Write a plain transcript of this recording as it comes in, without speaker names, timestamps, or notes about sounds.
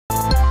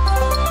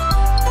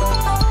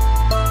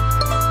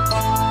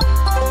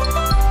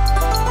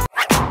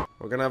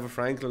We're gonna have a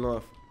Franklin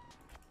off.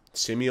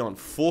 Simeon,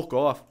 fuck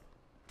off.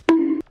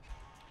 The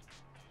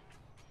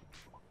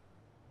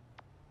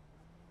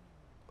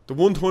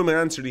one time I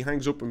answered, he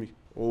hangs up on me.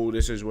 Oh,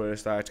 this is where it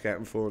starts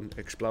getting fun.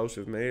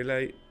 Explosive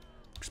melee,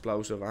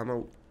 explosive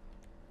ammo,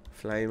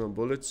 flaming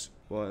bullets.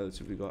 What else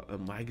have we got? A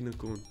magnet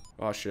gun.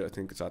 Oh shit, I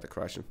think it's at the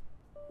crashing.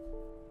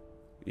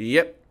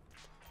 Yep.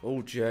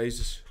 Oh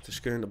Jesus, they're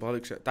scaring the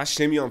bollocks out. That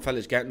Simeon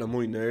fella's getting on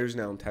my nerves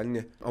now, I'm telling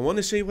you. I want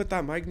to see what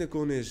that magnet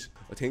gun is.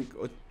 I think...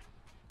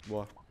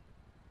 what?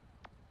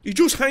 He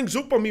just hangs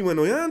up on me when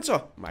I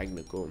answer.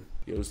 Magnet gun.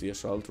 Use the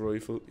assault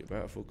rifle. You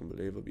better fucking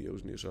believe I'll be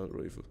using the assault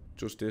rifle.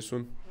 Just this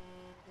one.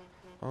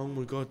 Oh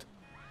my god.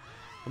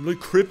 I'm like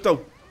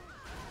crypto.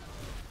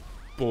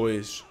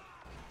 Boys.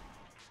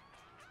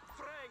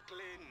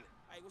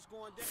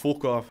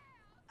 Fuck off.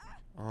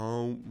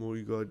 Oh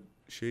my god.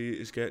 She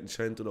is getting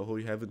sent to the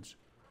high heavens.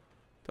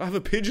 I have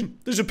a pigeon.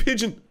 There's a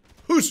pigeon.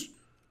 Who's?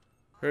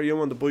 Here you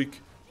on the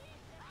bike.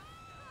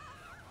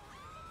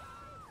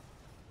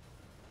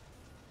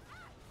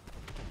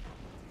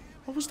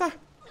 What was that?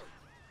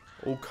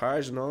 Oh,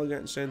 cars and all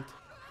getting sent.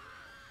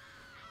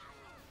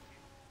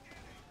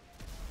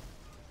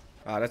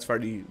 Ah, that's for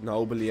the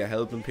nobly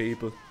helping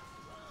people.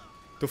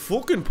 The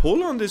fucking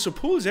pull on this, it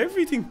pulls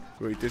everything.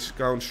 Right, this is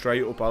going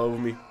straight up over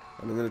me.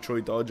 And I'm gonna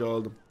try dodge all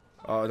of them.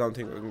 Oh, I don't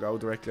think I can go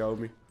directly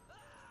over me.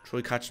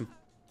 Try catch them.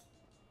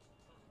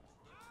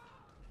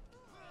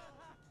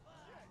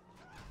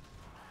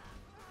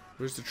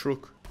 Where's the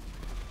truck?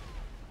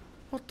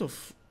 What the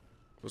f...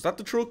 Was that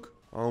the truck?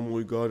 Oh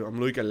my god, I'm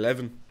like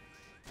 11.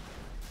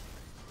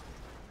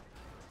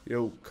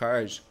 Yo,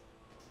 cars.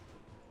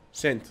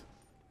 Sent.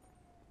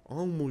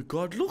 Oh my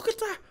god, look at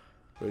that!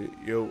 Right,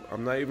 yo,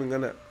 I'm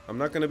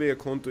not gonna be a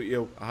cunt with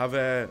you.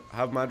 I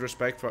have mad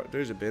respect for...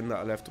 There's a bin that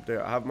I left up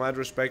there. I have mad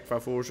respect for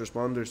first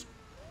responders.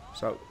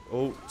 So,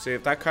 oh, see,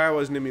 if that car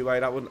wasn't in my way,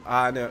 that wouldn't...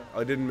 Ah, no,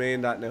 I didn't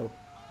mean that now.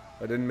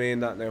 I didn't mean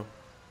that now.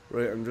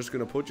 Right, I'm just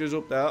gonna put yous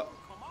up there.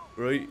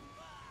 Right,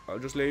 I'll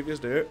just leave yous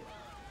there.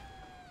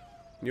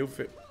 New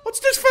fit. What's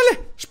this fella?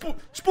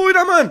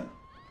 Spider-Man!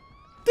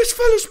 This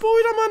fella's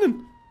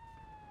Spider-Man!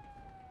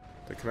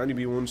 There can only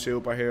be one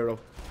superhero.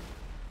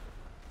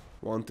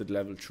 Wanted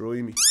level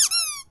 3 me.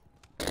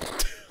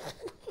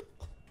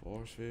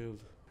 Force field.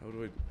 How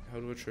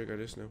do I trigger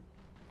this now?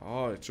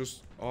 Oh, it's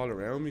just all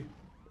around me.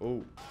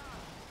 Oh.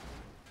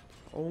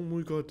 Oh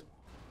my god.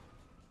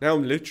 Now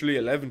I'm literally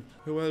 11.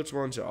 Who else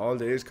wants it? All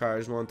these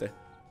cars want it.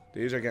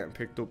 These are getting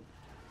picked up.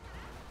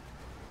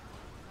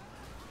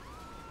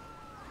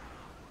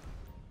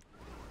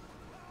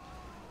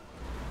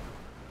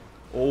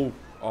 Oh.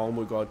 Oh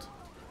my god.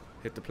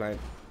 Hit the plane.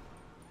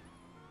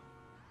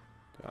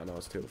 I know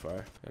it's too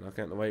far. They're not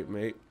getting away from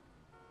me.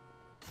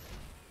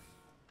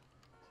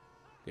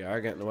 They are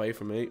getting away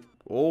from me.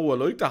 Oh, I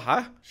like the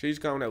hat. She's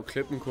going out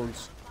clipping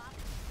cunts.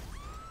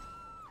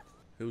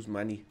 Who's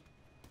Manny?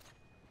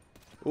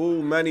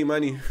 Oh, Manny.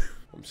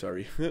 I'm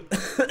sorry.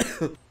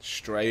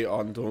 Straight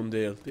on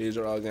Dundee. These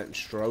are all getting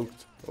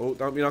stroked. Oh,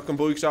 don't be knocking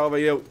bikes over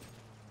you.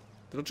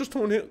 Did I just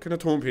turn him? Can I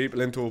turn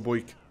people into a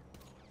bike?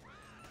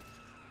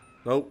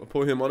 No, I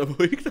put him on a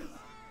bike.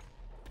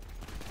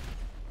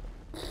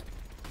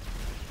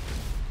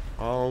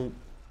 Oh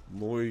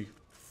my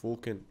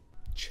fucking...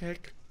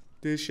 Check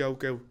this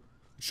yoke out.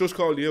 It's just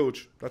called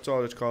huge. That's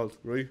all it's called,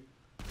 right?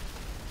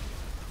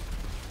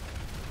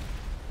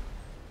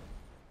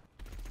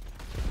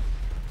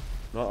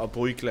 Not a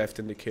bike left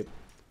in the kit.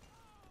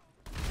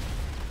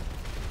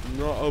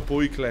 Not a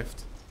bike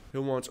left.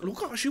 Who wants...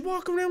 Look at her, she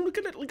walking around like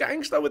a little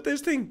gangster with this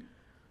thing.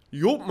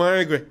 Yup,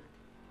 Margaret.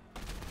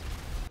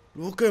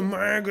 Look at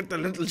Margaret, the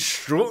little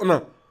strutting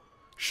her.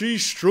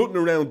 She's strutting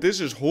around. This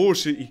is her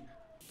city.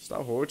 Does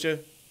that hurt you?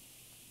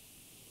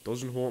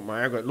 Doesn't hurt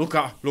Margaret. Look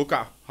at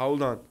her.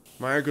 Hold on.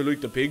 Margaret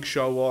like the Big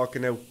Show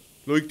walking out.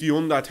 Like the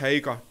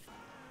Undertaker.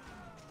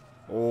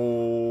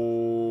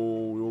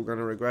 Oh, you're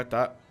gonna regret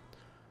that.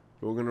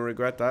 You're gonna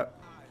regret that.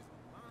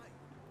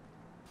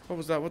 What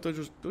was that? What did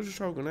I just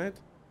throw a grenade?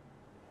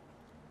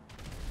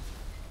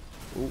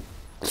 Oh.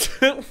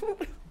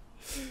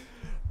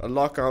 A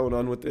lot going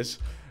on with this.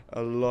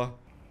 A lot.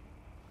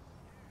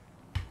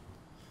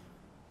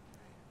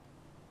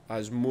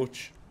 As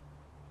much.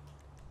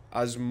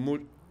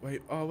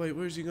 Wait, oh wait,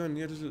 where's he gone?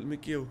 Yeah, there's little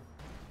Mickey.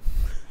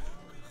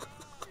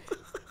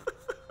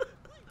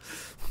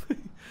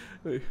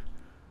 Wait.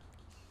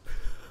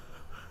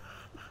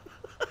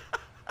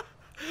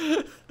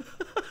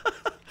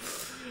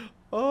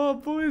 Oh,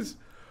 boys.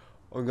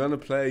 I'm gonna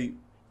play.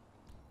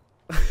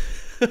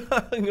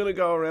 I'm gonna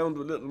go around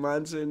with little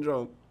man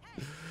syndrome.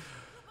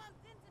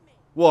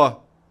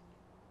 What?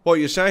 What,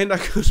 you saying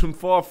that because I'm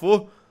 4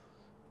 foot?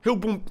 Who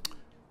bumped?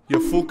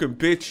 You fucking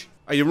bitch.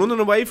 Are you running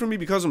away from me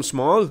because I'm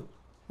small?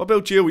 What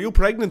about you? Are you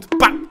pregnant?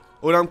 Bam!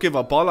 I don't give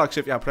a bollocks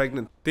if you're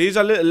pregnant. These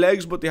are little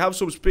legs, but they have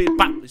some speed.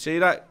 Bam! You see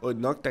that? I'd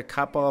knock the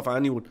cap off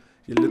anyone.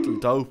 You little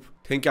dope.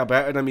 Think you're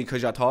better than me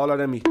because you're taller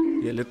than me.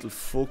 You little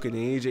fucking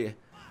idiot.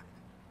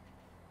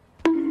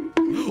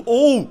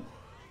 Oh!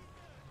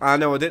 Ah,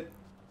 no, I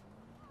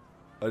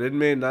didn't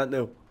mean that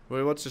now.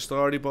 Right, what's the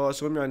story,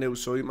 boss? I'm your new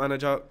site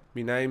manager.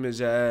 My name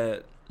is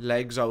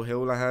Legs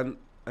O'Houlihan,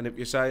 and if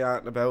you say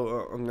anything about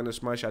it, I'm gonna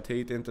smash your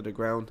teeth into the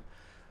ground.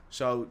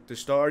 So the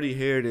story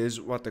here is,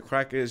 what the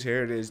crack is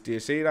here is, do you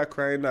see that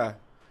crane there?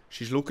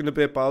 She's looking a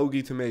bit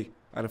bogey to me,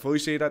 and if I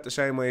see that the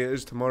same way it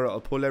is tomorrow,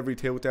 I'll pull every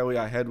tooth out of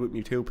your head with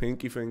me 2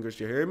 pinky fingers.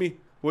 Do you hear me?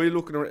 Why are you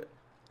looking around?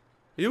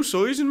 Are you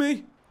sizing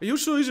me? Are you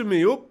sizing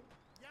me up?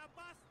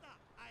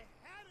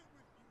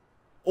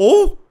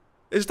 Oh,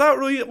 is that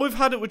right? I've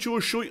had it with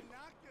your shit.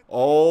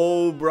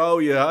 Oh, bro,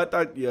 you had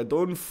that. You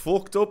done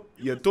fucked up.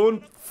 You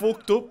done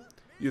fucked up.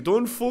 You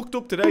done fucked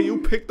up today. You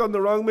picked on the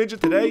wrong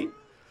midget today.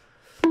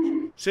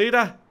 See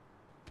that?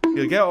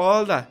 You'll get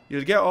all that.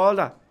 You'll get all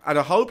that. And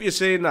I hope you're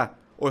saying that.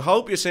 I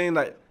hope you're saying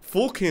that.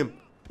 Fuck him.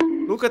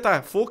 Look at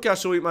that. Fuck your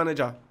site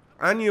manager.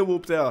 And you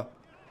up there.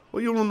 What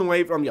are you running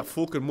away from, you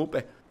fucking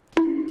muppet?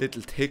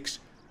 Little ticks.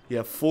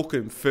 You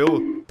fucking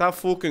fool. That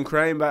fucking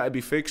crane better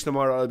be fixed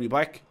tomorrow. I'll be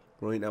back.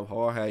 Right now,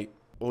 Jorge.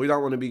 Oh, I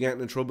don't want to be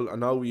getting in trouble. I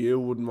know you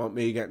wouldn't want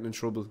me getting in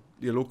trouble.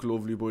 You look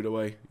lovely, by the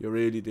way. You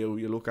really do.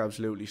 You look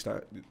absolutely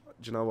Do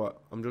you know what?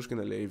 I'm just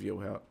going to leave you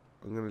here.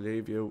 I'm going to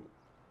leave you.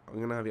 I'm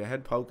going to have your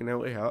head poking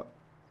out of here.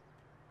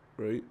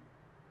 Right?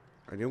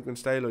 And you can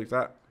stay like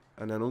that.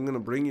 And then I'm going to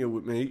bring you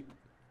with me.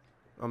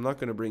 I'm not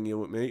going to bring you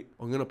with me.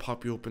 I'm going to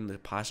pop you up in the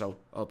passo.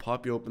 I'll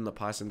pop you up in the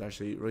passenger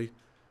seat, right?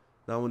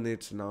 No one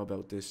needs to know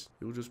about this.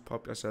 You just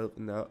pop yourself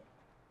in there.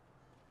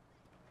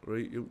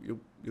 Right?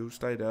 You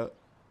stay there.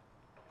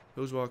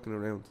 Who's walking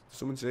around? Did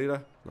someone see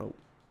that? No.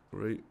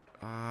 Right.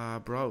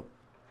 Ah, bro.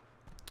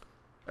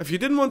 If you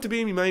didn't want to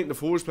be my mate in the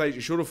first place,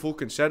 you should have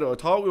fucking said it. I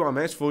thought we were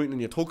mess fighting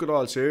and you took it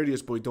all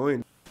serious by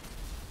dying.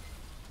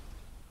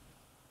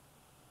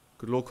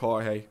 Good luck,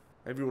 Jorge.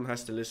 Everyone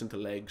has to listen to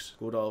Legs.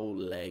 Good old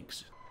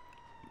Legs.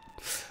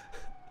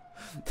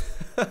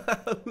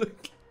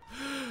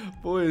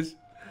 Boys,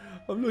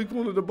 I'm like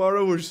one of the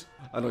borrowers.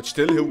 And I'd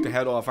still hook the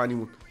head off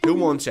anyone. Who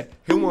wants it?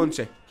 Who wants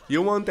it?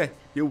 You want it?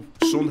 You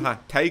sun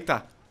hat. Take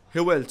that.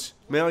 Who else?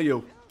 Me or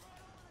you?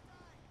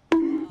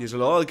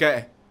 You'll all get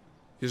it.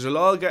 You'll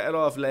all get it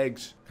off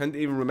Legs. Can't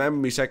even remember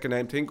my second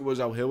name. Think it was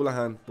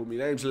O'Houlihan. But my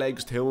name's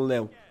Legs Tool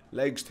now.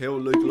 Legs Tool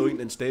like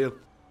lightning steel.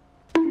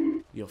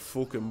 You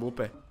fucking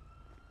muppet.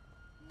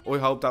 I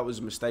hope that was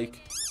a mistake.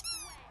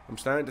 I'm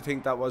starting to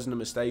think that wasn't a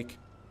mistake.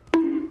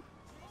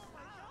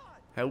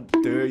 How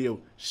dare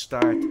you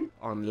start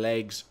on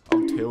Legs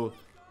O'Toole?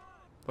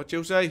 What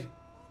you say? Did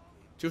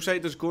you say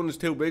this gun is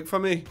too big for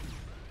me?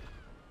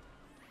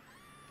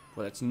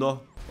 Well, it's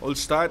not. I'll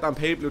start on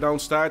people who don't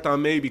start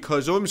on me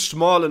because I'm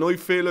small and I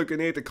feel like I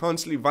need to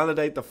constantly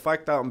validate the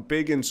fact that I'm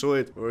big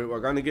inside. Alright, we're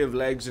gonna give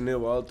Legs a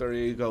new alter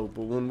ego,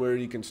 but one where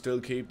he can still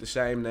keep the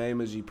same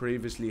name as he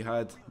previously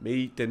had.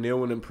 Meet the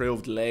new and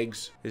improved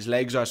Legs. His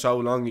legs are so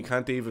long he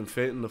can't even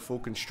fit in the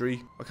fucking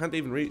street. I can't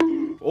even read.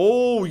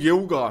 Oh,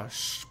 you got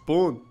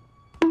spun.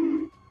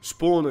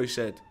 Spun, I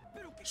said.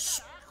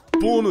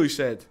 Spun, I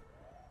said.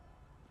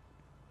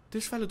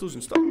 This fella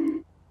doesn't stop.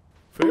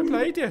 Fair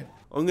play to you.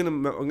 I'm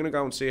gonna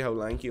go and see how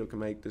lanky I can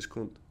make this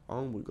cunt.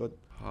 Oh my god.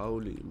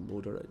 Holy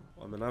mother.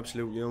 I'm an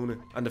absolute unit.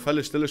 And the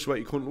fella's still a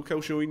sweaty cunt. Look how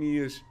shiny he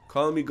is.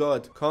 Call me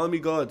God. Call me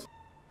God.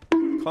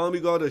 Call me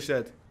God, I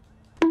said.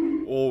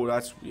 Oh,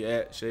 that's...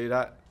 Yeah, see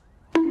that?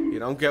 You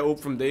don't get up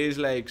from these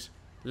legs.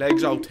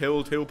 Legs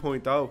O'Toole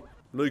 2.0.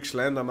 Like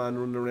Slender Man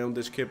running around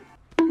this kip.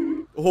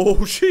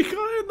 Oh, she got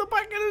it in the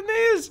back of the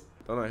knees.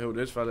 Don't know who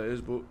this fella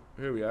is, but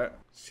here we are.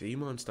 Sea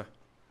monster.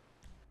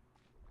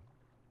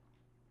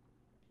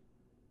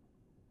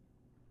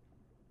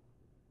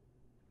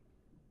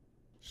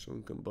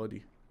 Sunken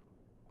body.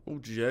 Oh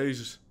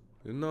Jesus.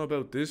 Didn't know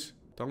about this.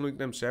 Don't like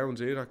them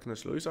sounds either. Can I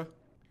slice her?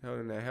 How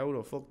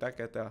the fuck that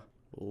get there?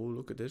 Oh,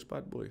 look at this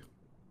bad boy.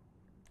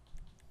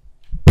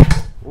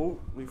 Oh,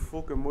 my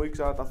fucking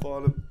mic's after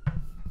falling.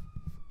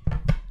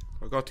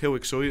 I got too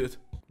excited.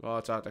 Oh,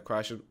 it's after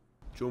crashing.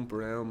 Jump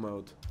around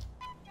mode.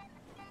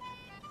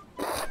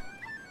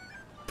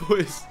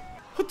 Boys,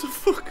 what the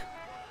fuck?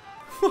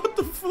 What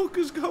the fuck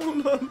is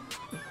going on?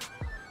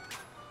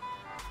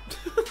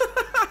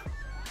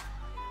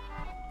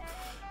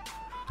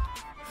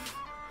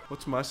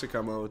 What's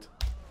massacre mode?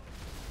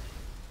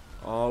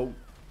 Oh.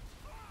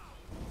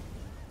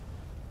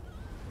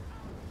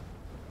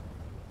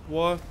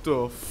 What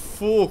the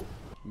fuck?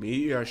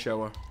 Meteor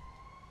shower.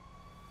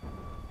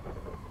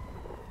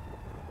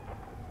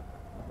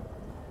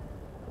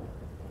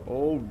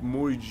 Oh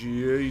my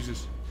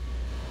Jesus.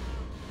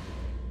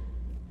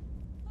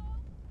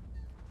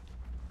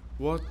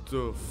 What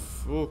the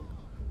fuck?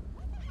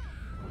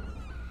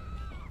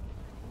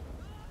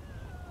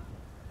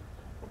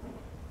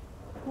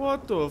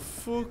 What the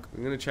fuck?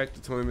 I'm gonna check the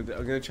time of day.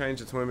 I'm gonna change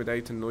the time of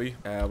day to night.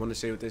 I wanna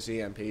see what this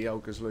EMP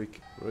yoke is like.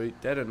 Right,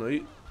 dead of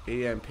night.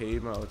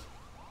 EMP mode.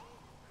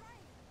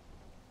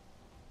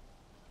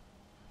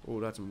 Oh,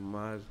 that's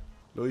mad.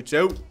 Lights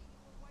out.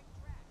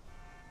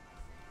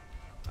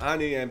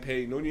 And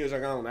EMP. None of yous are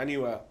going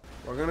anywhere.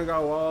 We're gonna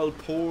go all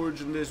purge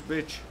in this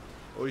bitch.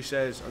 Oh, he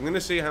says. I'm gonna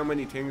see how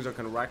many things I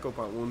can rack up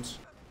at once.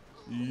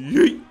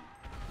 Yeet.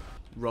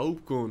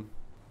 Rope gun.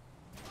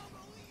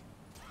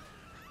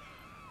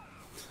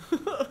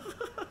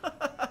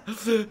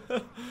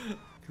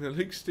 Can I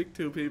like stick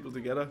two people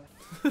together?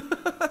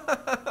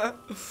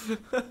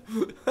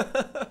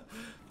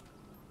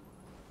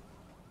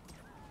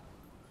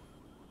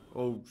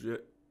 Oh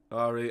shit.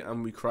 Alright,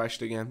 and we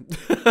crashed again.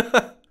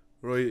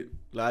 Right,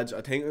 lads,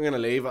 I think I'm going to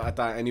leave it at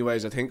that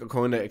anyways. I think I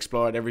kind of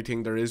explored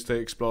everything there is to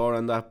explore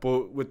on that.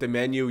 But with the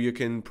menu, you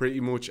can pretty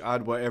much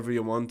add whatever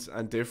you want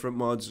and different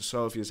mods.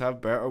 So if you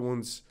have better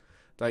ones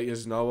that you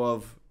know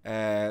of,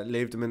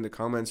 leave them in the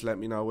comments. Let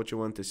me know what you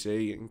want to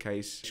see in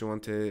case you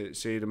want to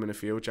see them in a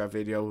future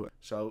video.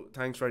 So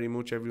thanks very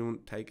much, everyone.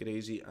 Take it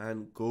easy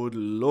and good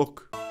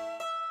luck.